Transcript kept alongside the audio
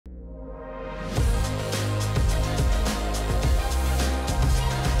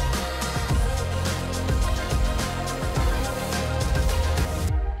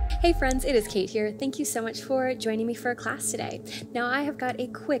Hey friends, it is Kate here. Thank you so much for joining me for a class today. Now I have got a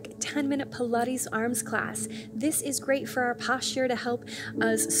quick 10-minute Pilates arms class. This is great for our posture to help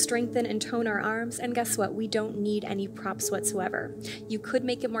us strengthen and tone our arms, and guess what? We don't need any props whatsoever. You could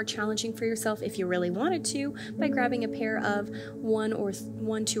make it more challenging for yourself if you really wanted to by grabbing a pair of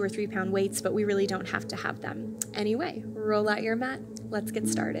 1, 2, or 3 pound weights, but we really don't have to have them. Anyway, roll out your mat. Let's get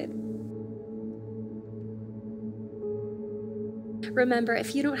started. Remember,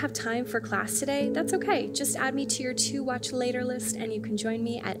 if you don't have time for class today, that's okay. Just add me to your to watch later list and you can join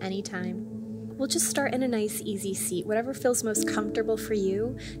me at any time. We'll just start in a nice, easy seat, whatever feels most comfortable for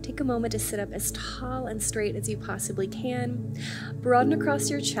you. Take a moment to sit up as tall and straight as you possibly can. Broaden across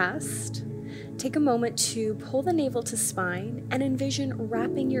your chest. Take a moment to pull the navel to spine and envision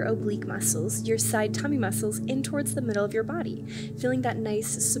wrapping your oblique muscles, your side tummy muscles, in towards the middle of your body, feeling that nice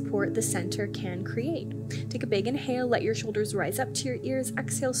support the center can create. Take a big inhale, let your shoulders rise up to your ears.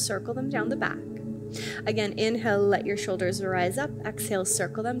 Exhale, circle them down the back. Again, inhale, let your shoulders rise up. Exhale,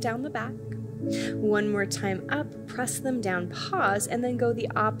 circle them down the back. One more time up, press them down, pause, and then go the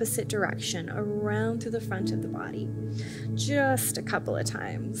opposite direction, around through the front of the body. Just a couple of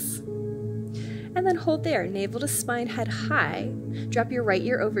times. And then hold there, navel to spine, head high. Drop your right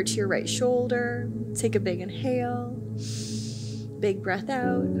ear over to your right shoulder. Take a big inhale. Big breath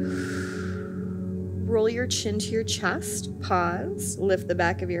out. Roll your chin to your chest. Pause. Lift the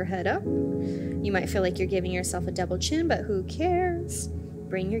back of your head up. You might feel like you're giving yourself a double chin, but who cares?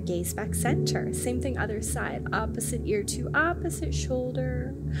 Bring your gaze back center. Same thing other side. Opposite ear to opposite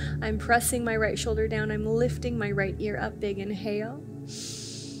shoulder. I'm pressing my right shoulder down. I'm lifting my right ear up. Big inhale.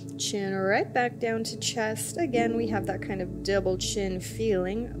 Chin right back down to chest. Again, we have that kind of double chin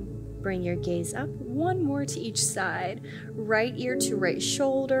feeling. Bring your gaze up. One more to each side. Right ear to right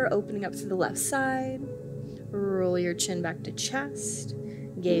shoulder, opening up to the left side. Roll your chin back to chest.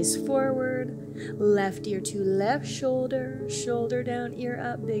 Gaze forward. Left ear to left shoulder. Shoulder down, ear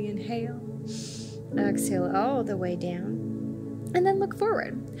up. Big inhale. Exhale all the way down. And then look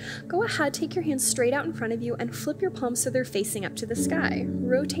forward. Go ahead, take your hands straight out in front of you and flip your palms so they're facing up to the sky.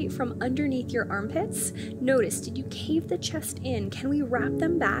 Rotate from underneath your armpits. Notice, did you cave the chest in? Can we wrap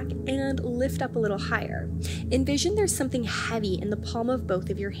them back and lift up a little higher? Envision there's something heavy in the palm of both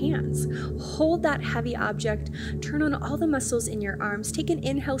of your hands. Hold that heavy object. Turn on all the muscles in your arms. Take an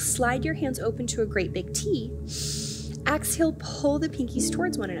inhale, slide your hands open to a great big T. Exhale, pull the pinkies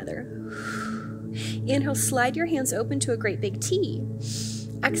towards one another. Inhale, slide your hands open to a great big T.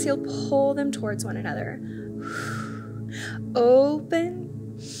 Exhale, pull them towards one another.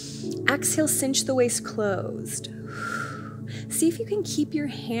 Open. Exhale, cinch the waist closed. See if you can keep your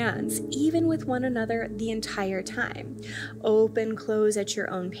hands even with one another the entire time. Open, close at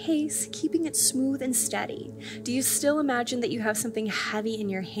your own pace, keeping it smooth and steady. Do you still imagine that you have something heavy in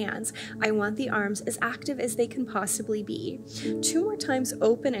your hands? I want the arms as active as they can possibly be. 2 more times,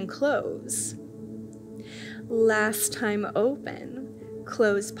 open and close. Last time, open,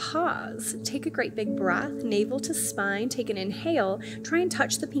 close, pause. Take a great big breath, navel to spine, take an inhale, try and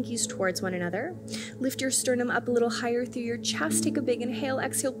touch the pinkies towards one another. Lift your sternum up a little higher through your chest, take a big inhale,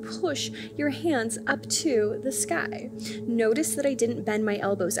 exhale, push your hands up to the sky. Notice that I didn't bend my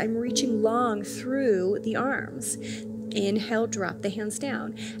elbows, I'm reaching long through the arms. Inhale, drop the hands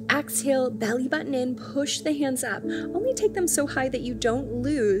down. Exhale, belly button in, push the hands up. Only take them so high that you don't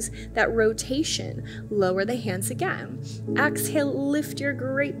lose that rotation. Lower the hands again. Exhale, lift your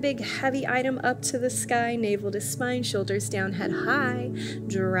great big heavy item up to the sky, navel to spine, shoulders down, head high.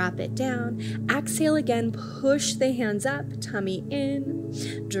 Drop it down. Exhale again, push the hands up, tummy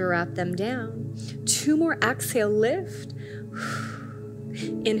in, drop them down. 2 more, exhale, lift.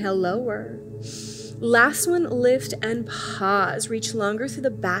 Inhale, lower. Last one, lift and pause. Reach longer through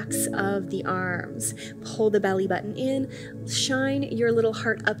the backs of the arms. Pull the belly button in. Shine your little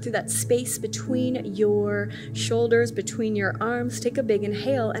heart up through that space between your shoulders, between your arms. Take a big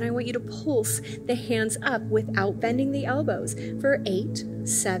inhale, and I want you to pulse the hands up without bending the elbows for 8,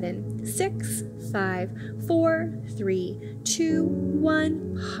 7, 6, 5, 4, 3, 2,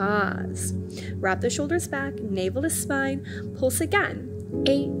 1. Pause. Wrap the shoulders back, navel to spine. Pulse again.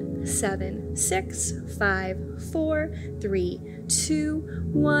 8, 7, 6, 5, 4, 3, 2,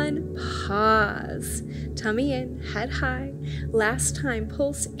 1. Pause. Tummy in, head high. Last time,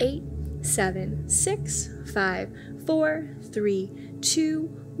 pulse. 8, 7, 6, 5, 4, 3, 2,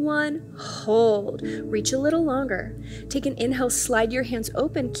 1. Hold. Reach a little longer. Take an inhale, slide your hands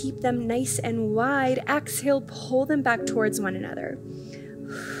open, keep them nice and wide. Exhale, pull them back towards one another.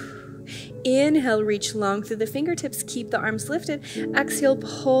 Inhale, reach long through the fingertips, keep the arms lifted. Exhale,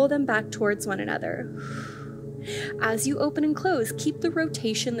 pull them back towards one another. As you open and close, keep the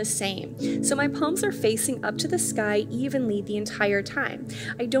rotation the same. So my palms are facing up to the sky evenly the entire time.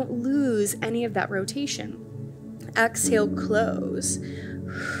 I don't lose any of that rotation. Exhale, close.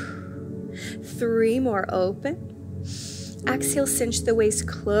 3 more, open. Exhale, cinch the waist,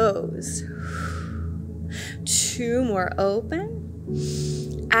 close. 2 more,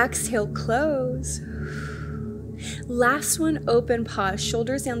 open. Exhale, close. Last one, open, pause,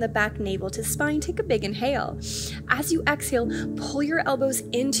 shoulders down the back, navel to spine. Take a big inhale. As you exhale, pull your elbows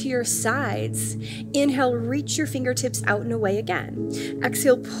into your sides. Inhale, reach your fingertips out and away again.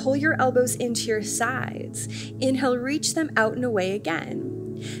 Exhale, pull your elbows into your sides. Inhale, reach them out and away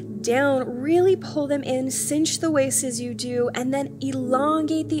again. Down, really pull them in, cinch the waist as you do, and then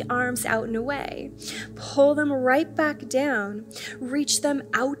elongate the arms out and away. Pull them right back down, reach them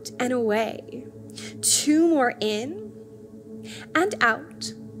out and away. 2 more, in and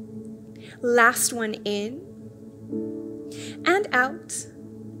out. Last one, in and out.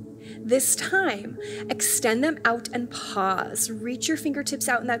 This time, extend them out and pause. Reach your fingertips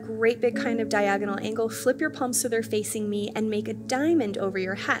out in that great big kind of diagonal angle. Flip your palms so they're facing me and make a diamond over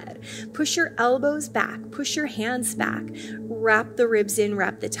your head. Push your elbows back. Push your hands back. Wrap the ribs in,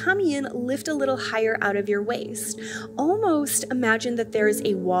 wrap the tummy in, lift a little higher out of your waist. Almost imagine that there is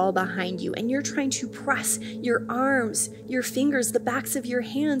a wall behind you and you're trying to press your arms, your fingers, the backs of your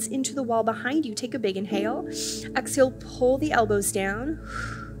hands into the wall behind you. Take a big inhale. Exhale, pull the elbows down.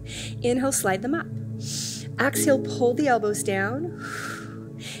 Inhale, slide them up. Exhale, pull the elbows down.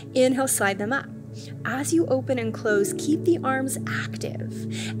 Inhale, slide them up. As you open and close, keep the arms active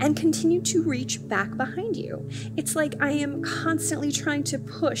and continue to reach back behind you. It's like I am constantly trying to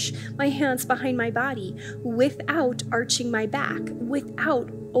push my hands behind my body without arching my back, without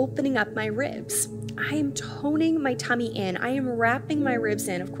opening up my ribs. I am toning my tummy in. I am wrapping my ribs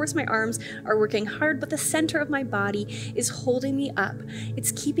in. Of course, my arms are working hard, but the center of my body is holding me up.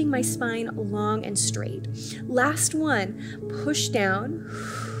 It's keeping my spine long and straight. Last one, push down.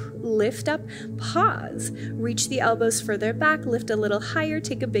 Lift up, pause, reach the elbows further back, lift a little higher,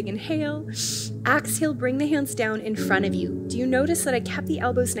 take a big inhale. Exhale, bring the hands down in front of you. Do you notice that I kept the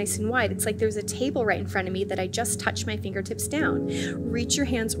elbows nice and wide? It's like there's a table right in front of me that I just touched my fingertips down. Reach your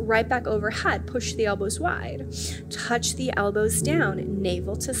hands right back overhead, push the elbows wide. Touch the elbows down,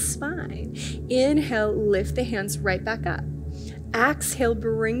 navel to spine. Inhale, lift the hands right back up. Exhale,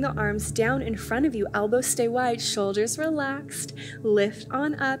 bring the arms down in front of you. Elbows stay wide, shoulders relaxed. Lift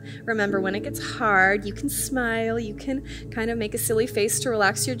on up. Remember, when it gets hard, you can smile. You can kind of make a silly face to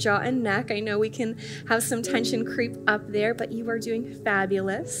relax your jaw and neck. I know we can have some tension creep up there, but you are doing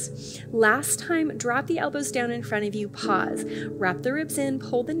fabulous. Last time, drop the elbows down in front of you. Pause. Wrap the ribs in,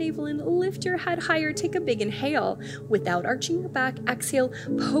 pull the navel in, lift your head higher. Take a big inhale. Without arching your back, exhale,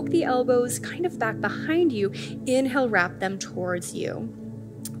 poke the elbows kind of back behind you. Inhale, wrap them towards you.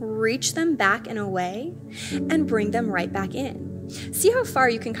 Reach them back and away and bring them right back in. See how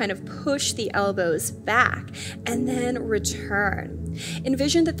far you can kind of push the elbows back and then return.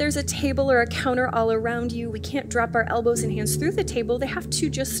 Envision that there's a table or a counter all around you. We can't drop our elbows and hands through the table. They have to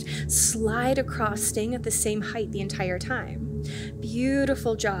just slide across, staying at the same height the entire time.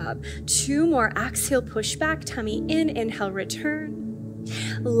 Beautiful job. 2 more. Exhale, push back, tummy in. Inhale, return.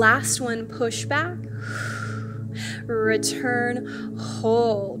 Last one, push back. Return,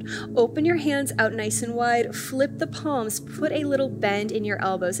 hold. Open your hands out nice and wide. Flip the palms. Put a little bend in your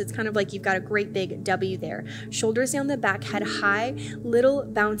elbows. It's kind of like you've got a great big W there. Shoulders down the back, head high, little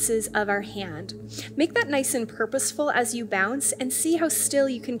bounces of our hand. Make that nice and purposeful as you bounce, and see how still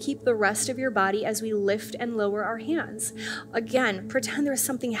you can keep the rest of your body as we lift and lower our hands. Again, pretend there's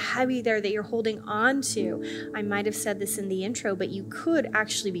something heavy there that you're holding on to. I might have said this in the intro, but you could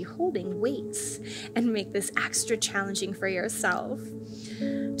actually be holding weights and make this extra challenging for yourself.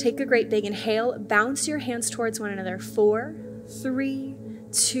 Take a great big inhale. Bounce your hands towards one another. 4, 3,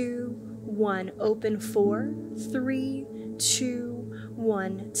 2, 1. Open. 4, 3, 2,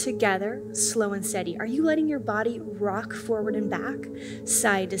 1. Together, slow and steady. Are you letting your body rock forward and back,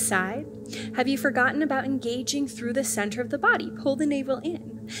 side to side? Have you forgotten about engaging through the center of the body? Pull the navel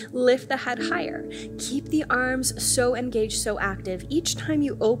in. Lift the head higher. Keep the arms so engaged, so active. Each time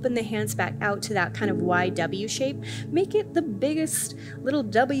you open the hands back out to that kind of wide W shape, make it the biggest little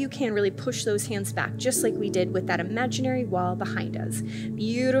W you can. Really push those hands back, just like we did with that imaginary wall behind us.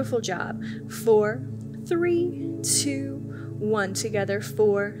 Beautiful job. 4, 3, 2, 1. Together.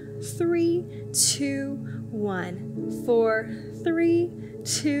 4, 3, 2, 1. 4, 3,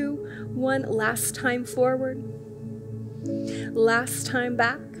 2, 1. Last time forward. Last time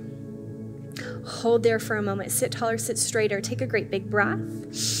back. Hold there for a moment. Sit taller, sit straighter. Take a great big breath.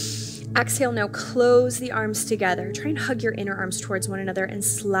 Exhale, now close the arms together. Try and hug your inner arms towards one another and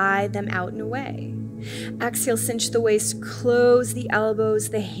slide them out and away. Exhale, cinch the waist, close the elbows,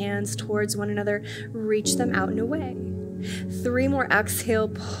 the hands towards one another, reach them out and away. 3 more. Exhale,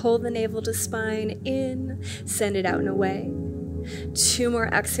 pull the navel to spine in, send it out and away. 2 more.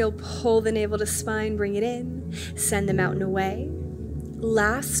 Exhale, pull the navel to spine, bring it in, send them out and away.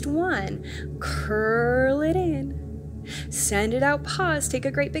 Last one. Curl it in, send it out, pause, take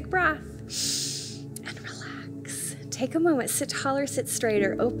a great big breath, and relax. Take a moment, sit taller, sit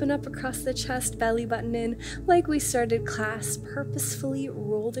straighter, open up across the chest, belly button in, like we started class. Purposefully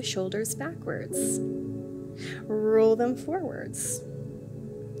roll the shoulders backwards. Roll them forwards.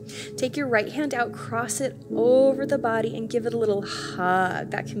 Take your right hand out, cross it over the body, and give it a little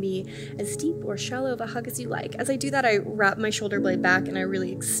hug. That can be as deep or shallow of a hug as you like. As I do that, I wrap my shoulder blade back and I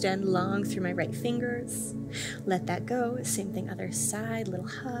really extend long through my right fingers. Let that go. Same thing, other side, little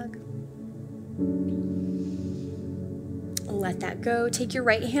hug. Let that go. Take your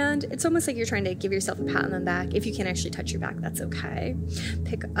right hand. It's almost like you're trying to give yourself a pat on the back. If you can't actually touch your back, that's okay.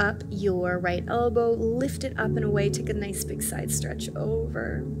 Pick up your right elbow, lift it up and away. Take a nice big side stretch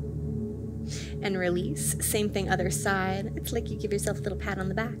over. And release. Same thing, other side. It's like you give yourself a little pat on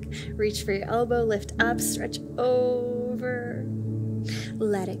the back. Reach for your elbow, lift up, stretch over.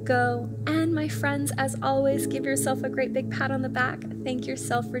 Let it go. And my friends, as always, give yourself a great big pat on the back. Thank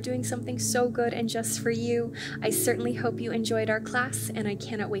yourself for doing something so good and just for you. I certainly hope you enjoyed our class, and I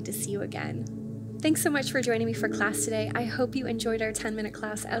cannot wait to see you again. Thanks so much for joining me for class today. I hope you enjoyed our 10-minute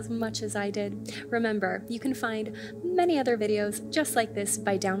class as much as I did. Remember, you can find many other videos just like this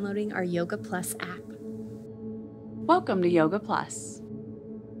by downloading our Yoga Plus app. Welcome to Yoga Plus.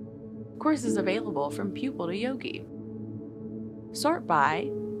 Courses available from pupil to yogi. Sort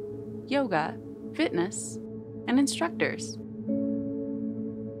by yoga, fitness, and instructors.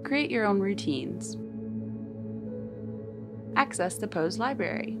 Create your own routines. Access the Pose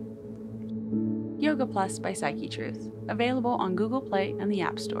Library. Yoga Plus by Psyche Truth, available on Google Play and the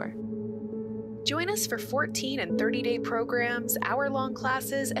App Store. Join us for 14 and 30-day programs, hour-long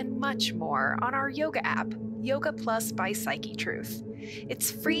classes, and much more on our yoga app, Yoga Plus by Psyche Truth. It's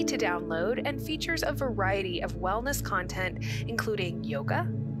free to download and features a variety of wellness content, including yoga,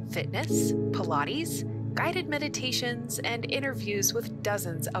 fitness, Pilates, guided meditations, and interviews with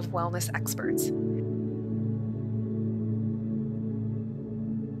dozens of wellness experts.